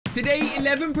Today,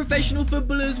 11 professional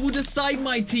footballers will decide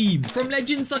my team. From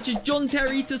legends such as John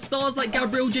Terry to stars like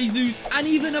Gabriel Jesus and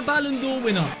even a Ballon d'Or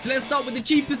winner. So let's start with the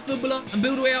cheapest footballer and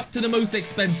build our way up to the most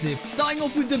expensive. Starting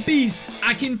off with the beast,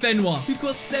 Akinfenwa, who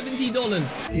costs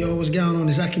 $70. Yo, what's going on?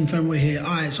 It's Akinfenwa here.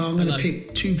 Alright, so I'm going to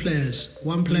pick 2 players.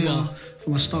 One player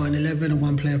from my starting 11 and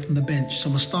one player from the bench. So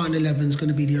my starting 11 is going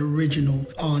to be the original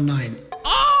R9.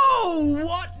 Oh,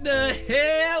 what the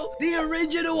hell? The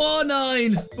original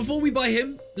R9. Before we buy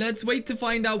him, let's wait to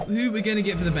find out who we're going to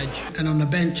get for the bench. And on the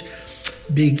bench,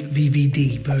 big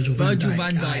VVD, Virgil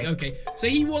van Dijk. Okay, so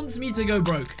he wants me to go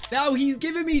broke. Now, he's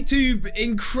given me 2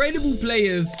 incredible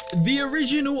players. The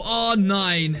original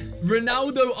R9.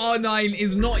 Ronaldo R9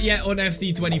 is not yet on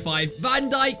FC 25. Van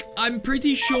Dijk, I'm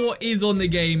pretty sure, is on the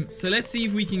game. So let's see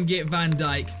if we can get Van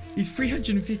Dijk. He's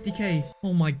 350k.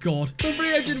 Oh my god. For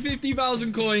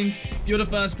 350,000 coins, you're the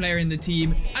first player in the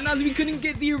team. And as we couldn't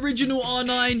get the original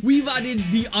R9, we've added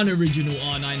the unoriginal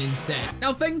R9 instead.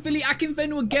 Now, thankfully,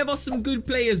 Akinfenwa gave us some good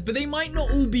players, but they might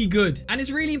not all be good. And it's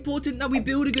really important that we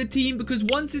build a good team because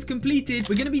once it's completed,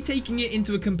 we're going to be taking it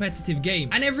into a competitive game.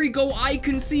 And every goal I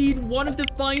concede, one of the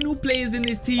final players in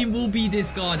this team will be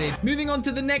discarded. Moving on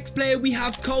to the next player, we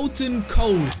have Carlton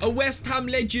Cole, a West Ham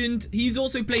legend. He's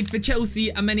also played for Chelsea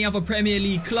and many other Premier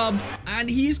League clubs, and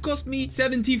he's cost me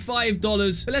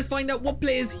 $75. But let's find out what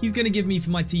players he's going to give me for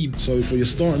my team. So for your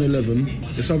starting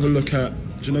 11, let's have a look at,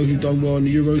 do you know who done well in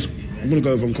the Euros? I'm going to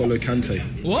go with N'Golo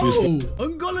Kante. Whoa,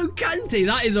 N'Golo Kante,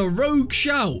 that is a rogue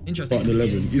shout. Interesting. Starting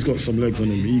 11, he's got some legs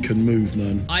on him. He can move,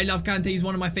 man. I love Kante. He's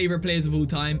one of my favourite players of all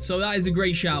time. So that is a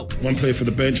great shout. One player for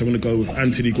the bench, I'm going to go with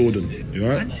Anthony Gordon. You all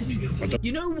right? Anthony Gordon.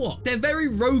 You know what? They're very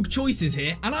rogue choices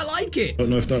here, and I like it. Don't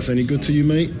know if that's any good to you,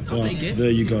 mate. I'll take it. There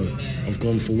you go. I've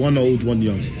gone for one old, one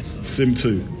young. Sim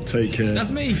 2. Take care. That's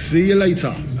me. See you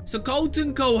later. So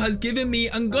Carlton Cole has given me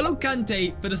N'Golo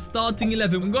Kante for the starting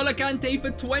 11. N'Golo Kante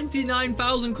for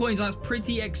 29,000 coins. That's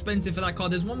pretty expensive for that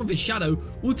card. There's one with his shadow.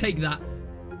 We'll take that.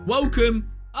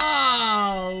 Welcome.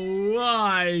 Oh,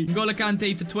 why? N'Golo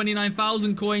Kante for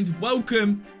 29,000 coins.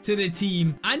 Welcome to the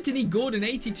team. Anthony Gordon,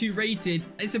 82 rated.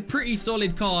 It's a pretty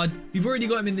solid card. We've already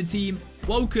got him in the team.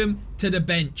 Welcome to the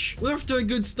bench. We're off to a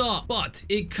good start, but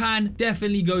it can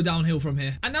definitely go downhill from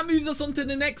here. And that moves us on to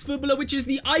the next footballer, which is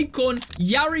the icon,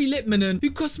 Lehmann,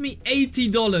 who cost me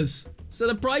 $80. So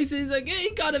the prices are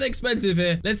getting kind of expensive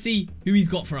here. Let's see who he's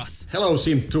got for us. Hello,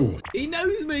 Sim 2. He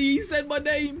knows me. He said my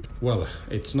name. Well,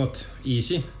 it's not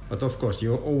easy, but of course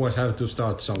you always have to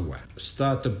start somewhere.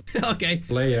 Start the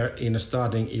player in a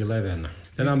starting 11.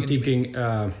 Then I'm thinking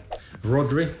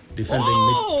Rodri, defending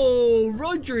mid. Oh,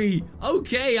 Rodri.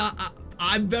 Okay,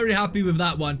 I'm very happy with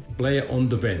that one. Player on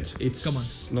the bench.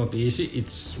 It's not easy.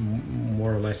 It's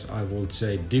more or less, I would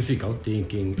say, difficult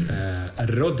thinking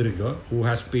Rodrigo, who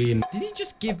has been... Did he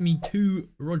just give me 2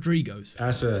 Rodrigos?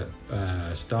 As a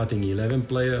starting 11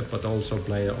 player, but also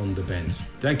player on the bench.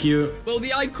 Thank you. Well,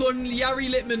 the icon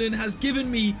Lehmann has given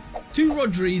me 2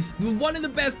 Rodris, one of the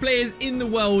best players in the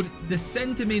world, the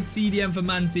centre mid CDM for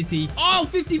Man City. Oh,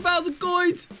 50,000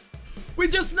 coins! We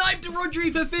just sniped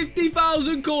Rodri for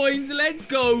 50,000 coins. Let's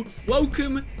go.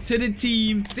 Welcome to the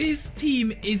team. This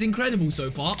team is incredible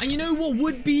so far. And you know what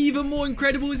would be even more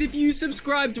incredible is if you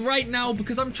subscribed right now,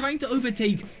 because I'm trying to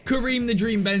overtake Kareem the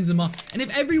Dream Benzema. And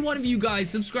if every one of you guys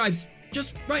subscribes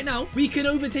just right now, we can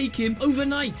overtake him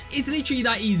overnight. It's literally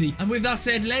that easy. And with that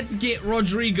said, let's get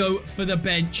Rodrigo for the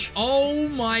bench. Oh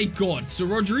my god. So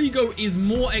Rodrigo is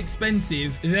more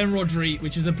expensive than Rodri,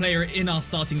 which is the player in our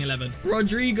starting 11.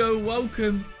 Rodrigo,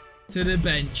 welcome to the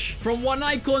bench. From one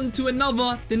icon to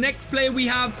another, the next player we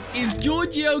have is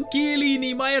Giorgio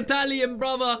Chiellini, my Italian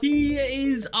brother. He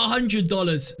is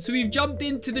 $100. So we've jumped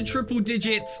into the triple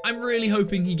digits. I'm really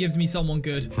hoping he gives me someone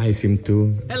good. Hi,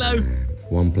 Sim2. Hello.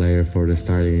 One player for the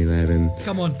starting 11.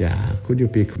 Come on. Yeah, could you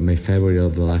pick my favorite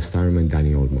of the last tournament,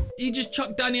 Dani Olmo? He just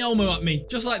chucked Dani Olmo at me,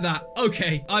 just like that.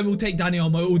 Okay, I will take Dani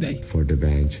Olmo all day. For the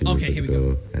bench, okay, here we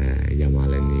go.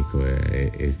 Yamal and Nico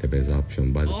is the best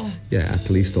option, but yeah, at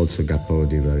least also Gakpo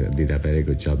did a very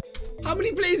good job. How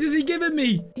many players has he given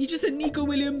me? He just said Nico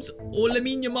Williams or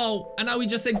Lamine Yamal, and now he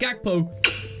just said Gakpo.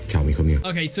 Ciao, amico mio.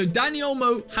 Okay, so Dani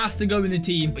Olmo has to go in the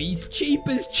team, but he's cheap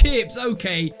as chips.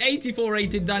 Okay, 84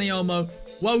 rated Dani Olmo.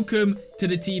 Welcome to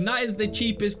the team. That is the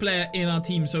cheapest player in our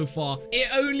team so far. It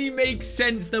only makes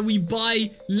sense that we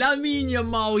buy Lamine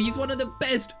Yamal. He's one of the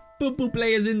best football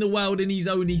players in the world, and he's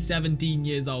only 17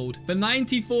 years old. For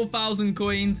 94,000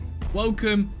 coins,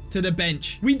 welcome to the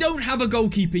bench. We don't have a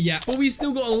goalkeeper yet, but we've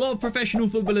still got a lot of professional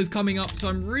footballers coming up, so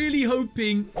I'm really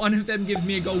hoping one of them gives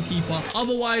me a goalkeeper.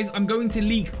 Otherwise, I'm going to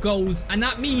leak goals, and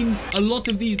that means a lot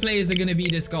of these players are going to be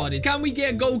discarded. Can we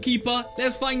get a goalkeeper?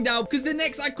 Let's find out, because the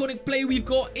next iconic player we've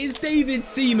got is David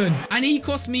Seaman, and he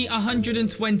cost me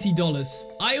 $120.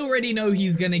 I already know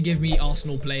he's going to give me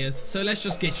Arsenal players, so let's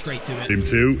just get straight to it. Team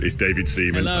 2 is David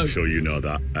Seaman. Hello. I'm sure you know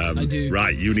that. I do.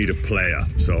 Right, you need a player.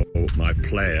 So my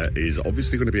player is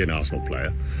obviously going to be an Arsenal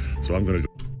player. So I'm going to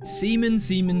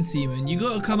Seaman. You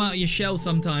got to come out of your shell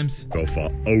sometimes. go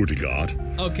for Odegaard.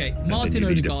 Okay, And Martin then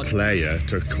you need Odegaard. a player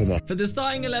to come up For the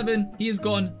starting 11, he has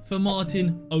gone for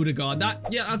Martin Odegaard.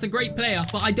 That's a great player,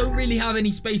 but I don't really have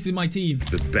any space in my team.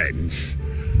 the bench.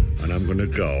 And I'm going to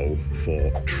go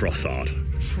for Trossard.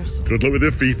 Good luck with the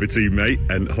FIFA team, mate.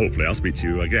 And hopefully I'll speak to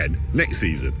you again next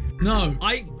season. No,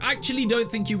 I actually don't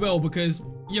think you will, because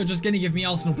you're just going to give me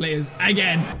Arsenal players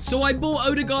again. So I bought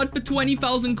Odegaard for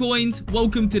 20,000 coins.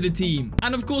 Welcome to the team.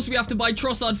 And of course, we have to buy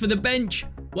Trossard for the bench.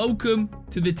 Welcome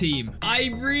to the team. I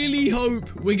really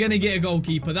hope we're going to get a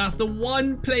goalkeeper. That's the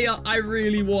one player I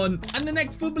really want. And the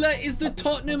next footballer is the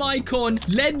Tottenham icon,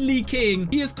 Ledley King.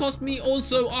 He has cost me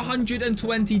also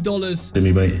 $120.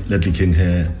 Hey mate, Ledley King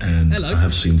here, and Hello. I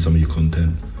have seen some of your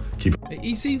content. Keep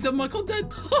He's seen some of my content.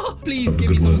 Please up give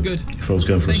the me good something work. good. If I was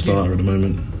going for Thank a you. starter at the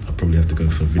moment, I'd probably have to go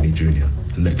for Vinny Jr.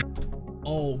 Electric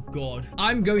Oh, God.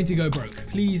 I'm going to go broke.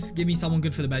 Please give me someone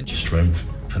good for the bench. strength,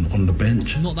 and on the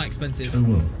bench, Not that expensive. oh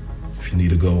well, if you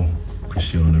need a goal,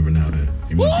 Cristiano Ronaldo.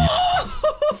 He might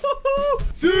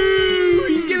Zoo!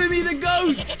 He's giving me the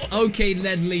goat. Okay,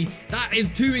 Ledley. That is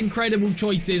two incredible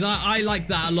choices. I like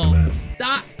that a lot. Man.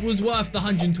 That was worth the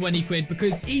 120 quid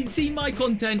because he's seen my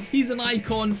content. He's an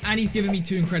icon and he's given me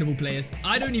two incredible players.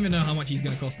 I don't even know how much he's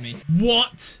going to cost me.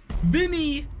 What?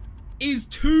 Vinny is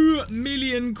 2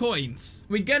 million coins.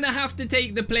 We're gonna have to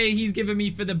take the player he's given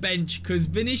me for the bench because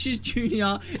Vinicius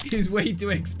Jr. is way too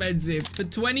expensive. For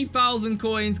 20,000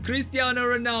 coins, Cristiano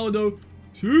Ronaldo.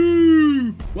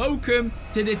 Welcome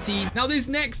to the team. Now this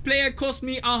next player cost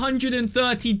me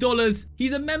 $130.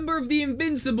 He's a member of the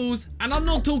Invincibles, and I'm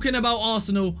not talking about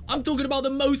Arsenal. I'm talking about the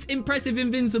most impressive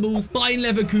Invincibles, Bayern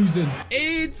Leverkusen.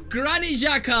 It's Granit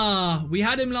Xhaka. We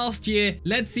had him last year.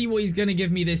 Let's see what he's gonna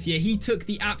give me this year. He took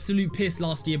the absolute piss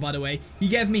last year, by the way. He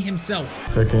gave me himself.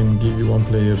 If I can give you one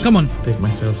player, Come on. take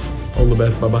myself. All the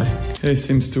best. Bye bye. Hey,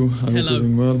 Sims2. I hope Hello. you're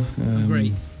doing well.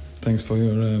 Great. Thanks for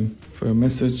your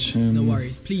message. No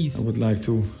worries, please. I would like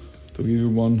to give you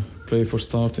one player for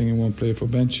starting and one player for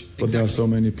bench. But there are so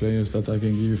many players that I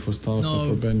can give you for start and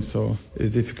for bench, so it's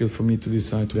difficult for me to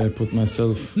decide where I put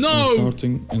myself on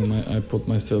starting and I put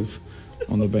myself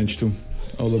on the bench too.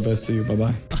 All the best to you. Bye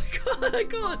bye. I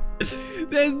can't.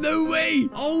 There's no way.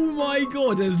 Oh my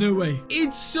God, there's no way.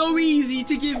 It's so easy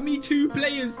to give me two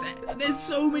players. There's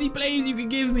so many players you can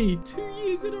give me. 2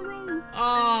 years in a row.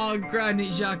 Oh, Granit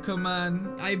Xhaka,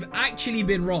 man. I've actually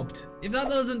been robbed. If that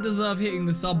doesn't deserve hitting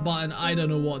the sub button, I don't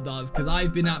know what does, because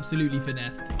I've been absolutely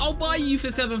finessed. I'll buy you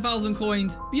for 7,000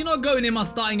 coins, but you're not going in my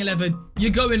starting 11.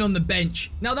 You're going on the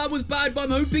bench. Now, that was bad, but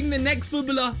I'm hoping the next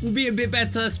footballer will be a bit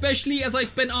better, especially as I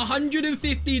spent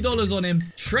 $150 on him.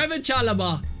 Trevor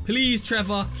Chalobah. Please,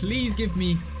 Trevor, please give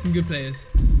me some good players.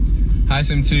 Hi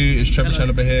Sim2, it's Trevor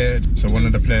Chalobah here. So one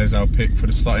of the players I'll pick for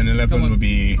the starting 11 will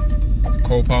be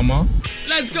Cole Palmer.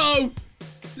 Let's go!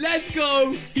 Let's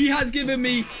go! He has given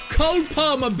me Cole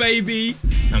Palmer, baby!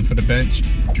 And for the bench,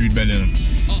 Jude Bellingham.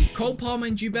 Oh, Cole Palmer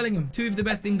and Jude Bellingham. Two of the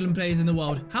best England players in the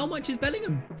world. How much is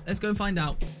Bellingham? Let's go and find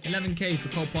out. 11k for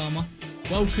Cole Palmer.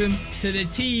 Welcome to the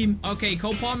team. Okay,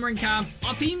 Cole Palmer and Cam.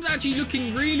 Our team's actually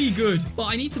looking really good, but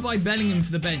I need to buy Bellingham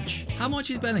for the bench. How much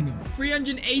is Bellingham?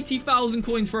 380,000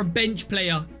 coins for a bench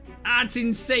player. That's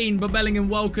insane, but Bellingham,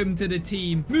 welcome to the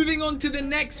team. Moving on to the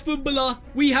next footballer,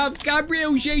 we have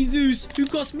Gabriel Jesus, who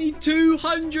cost me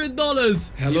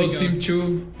 $200. Hello,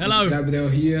 Sim2. Hello. It's Gabriel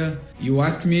here. You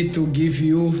asked me to give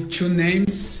you two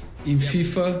names in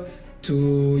FIFA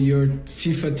to your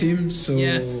FIFA team, so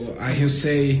yes. I will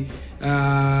say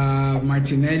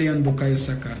Martinelli and Bukayo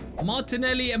Saka.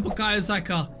 Martinelli and Bukayo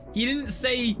Saka. He didn't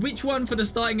say which one for the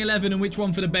starting 11 and which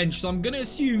one for the bench, so I'm going to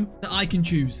assume that I can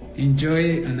choose.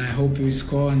 Enjoy, and I hope you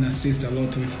score and assist a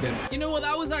lot with them. You know what?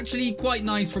 That was actually quite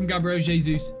nice from Gabriel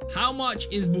Jesus. How much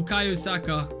is Bukayo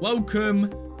Saka?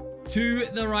 Welcome to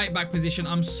the right back position.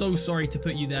 I'm so sorry to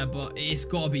put you there, but it's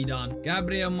got to be done.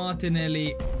 Gabriel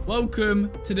Martinelli, welcome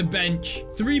to the bench.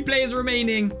 3 players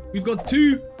remaining. We've got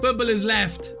 2 footballers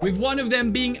left, with one of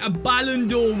them being a Ballon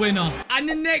d'Or winner. And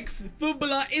the next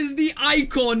footballer is the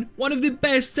icon, one of the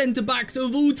best centre-backs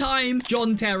of all time,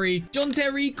 John Terry. John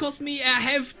Terry cost me a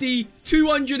hefty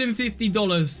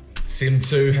 $250.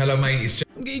 Sim2, hello mate, it's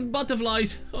I'm getting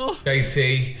butterflies. Oh.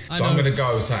 JT, so I'm going to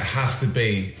go, so it has to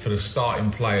be for the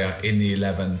starting player in the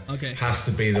 11. Okay. Has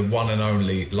to be the one and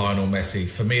only Lionel Messi.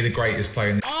 For me, the greatest player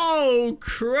in the... Oh,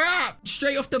 crap.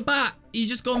 Straight off the bat, he's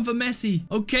just gone for Messi.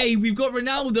 Okay, we've got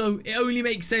Ronaldo. It only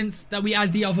makes sense that we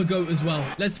add the other GOAT as well.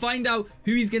 Let's find out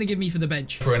who he's going to give me for the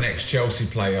bench. For an ex-Chelsea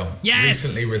player. Yes.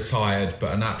 Recently retired,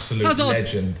 but an absolute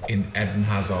legend in Eden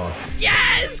Hazard.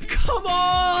 Yes! Come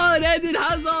on, Eden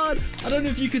Hazard. I don't know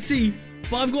if you can see,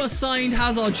 but I've got a signed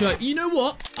Hazard shirt. You know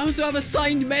what? I also have a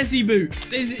signed Messi boot.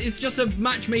 It's just a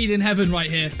match made in heaven right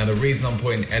here. And the reason I'm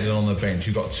putting Eden on the bench,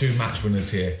 you've got 2 match winners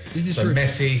here. This is so true.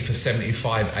 Messi for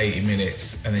 75, 80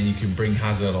 minutes, and then you can bring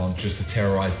Hazard on just to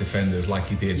terrorise defenders like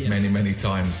he did many, many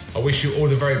times. I wish you all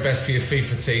the very best for your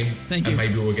FIFA team. Thank you. And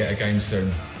maybe we'll get a game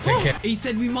soon. Take care. He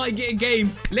said we might get a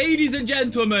game. Ladies and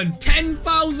gentlemen,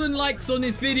 10,000 likes on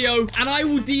this video, and I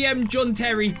will DM John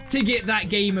Terry to get that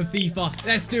game of FIFA.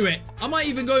 Let's do it. I might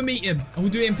even go meet him, and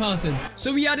we'll do it in person.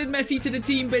 So we added Messi to the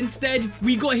team, but instead,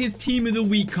 we got his Team of the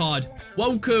Week card.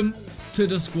 Welcome to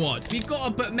the squad. We've got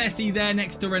to put Messi there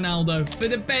next to Ronaldo. For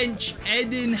the bench,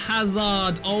 Eden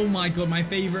Hazard. Oh my god, my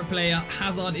favorite player.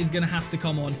 Hazard is going to have to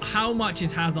come on. How much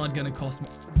is Hazard going to cost me?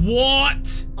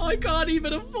 What? I can't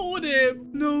even afford him.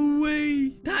 No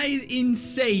way. That is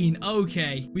insane.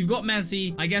 Okay, we've got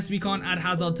Messi. I guess we can't add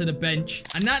Hazard to the bench.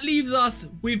 And that leaves us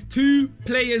with 2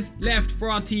 players left for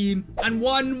our team and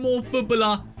 1 more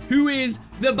footballer who is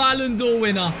the Ballon d'Or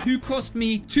winner, who cost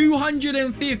me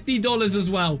 $250 as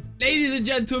well. Ladies and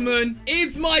gentlemen,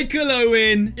 it's Michael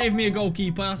Owen. Give me a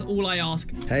goalkeeper. That's all I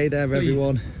ask. Hey there,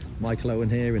 everyone. Michael Owen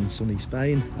here in sunny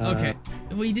Spain. Okay.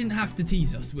 Well, he didn't have to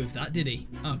tease us with that, did he?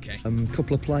 Okay.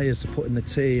 Couple of players to put in the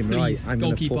team. Please, right, I'm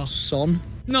going to put Son.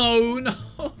 No.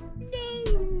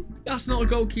 That's not a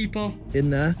goalkeeper. In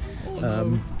there.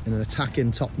 In an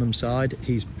attacking Tottenham side.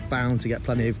 He's bound to get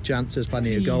plenty of chances,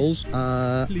 plenty of goals.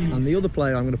 And the other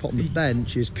player I'm going to put on the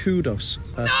bench is Kudos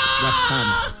at West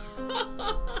Ham.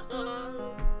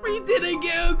 We didn't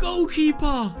get a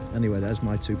goalkeeper. Anyway, there's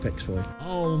my 2 picks for you.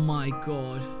 Oh my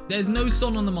god. There's no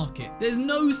Son on the market. There's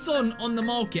no Son on the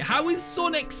market. How is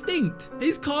Son extinct?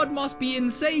 His card must be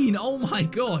insane. Oh my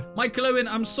god. Michael Owen,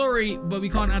 I'm sorry, but we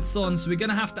can't add Son, so we're going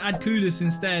to have to add Kudus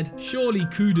instead. Surely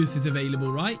Kudus is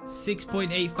available, right?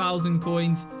 6.8 thousand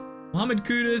coins. Mohamed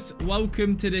Kudus,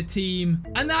 welcome to the team.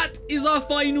 And that is our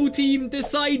final team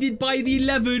decided by the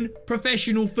 11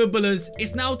 professional footballers.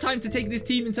 It's now time to take this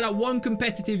team into that one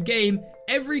competitive game.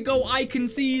 Every goal I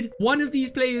concede, one of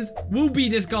these players will be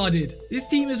discarded. This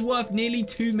team is worth nearly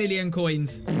 2 million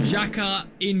coins. Xhaka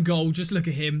in goal. Just look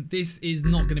at him. This is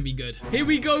not going to be good. Here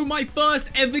we go. My first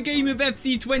ever game of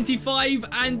FC 25.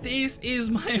 And this is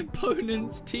my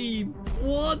opponent's team.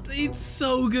 What? It's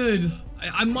so good.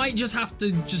 I might just have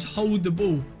to just hold the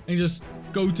ball and just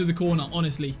go to the corner,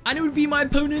 honestly. And it would be my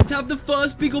opponent to have the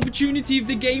first big opportunity of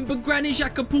the game, but Granit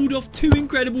Xhaka pulled off 2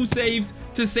 incredible saves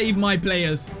to save my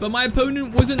players. But my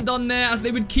opponent wasn't done there, as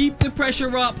they would keep the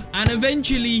pressure up, and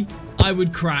eventually I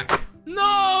would crack.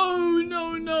 No.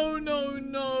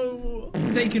 It's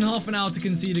taken half an hour to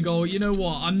concede a goal. You know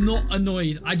what? I'm not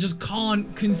annoyed. I just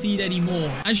can't concede anymore.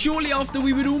 And shortly after,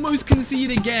 we would almost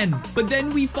concede again. But then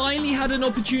we finally had an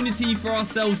opportunity for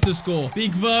ourselves to score.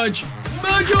 Big Virgil,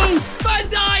 Van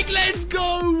Dijk, let's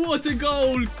go. What a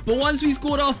goal. But once we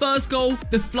scored our first goal,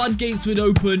 the floodgates would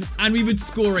open and we would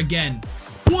score again.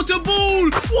 What a ball!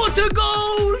 What a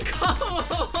goal! Come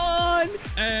on!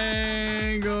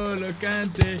 N'Golo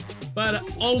Kante. But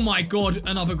oh my god,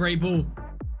 another great ball.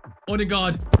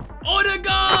 Odegaard,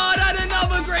 and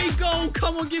another great goal.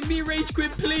 Come on, give me a rage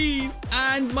quit, please.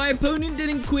 And my opponent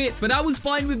didn't quit, but that was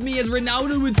fine with me, as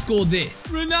Ronaldo would score this.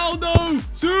 Ronaldo!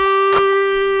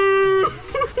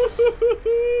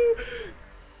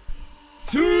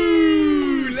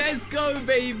 Let's go,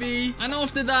 baby. And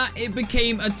after that, it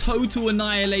became a total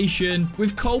annihilation,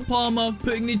 with Cole Palmer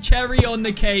putting the cherry on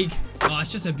the cake. Oh,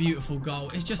 it's just a beautiful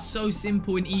goal. It's just so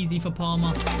simple and easy for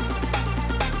Palmer.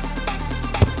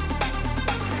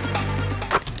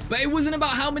 But it wasn't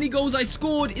about how many goals I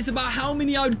scored. It's about how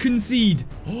many I would concede.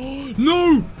 Oh,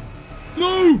 no.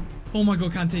 Oh my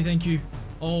god, Kante, thank you.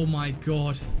 Oh my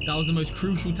god. That was the most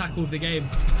crucial tackle of the game.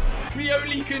 We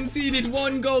only conceded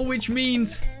 1 goal, which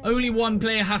means only 1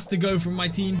 player has to go from my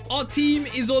team. Our team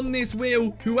is on this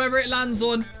wheel. Whoever it lands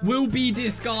on will be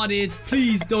discarded.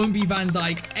 Please don't be Van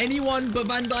Dijk. Anyone but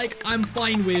Van Dijk, I'm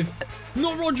fine with.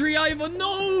 Not Rodri either.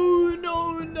 No.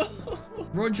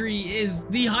 Rodri is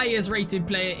the highest rated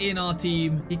player in our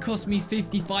team. He cost me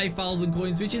 55,000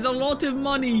 coins, which is a lot of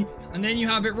money. And then you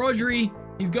have it, Rodri.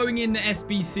 He's going in the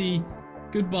SBC.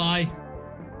 Goodbye.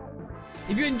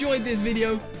 if you enjoyed this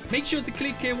video, make sure to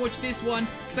click here and watch this one,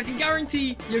 because I can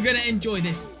guarantee you're going to enjoy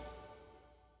this.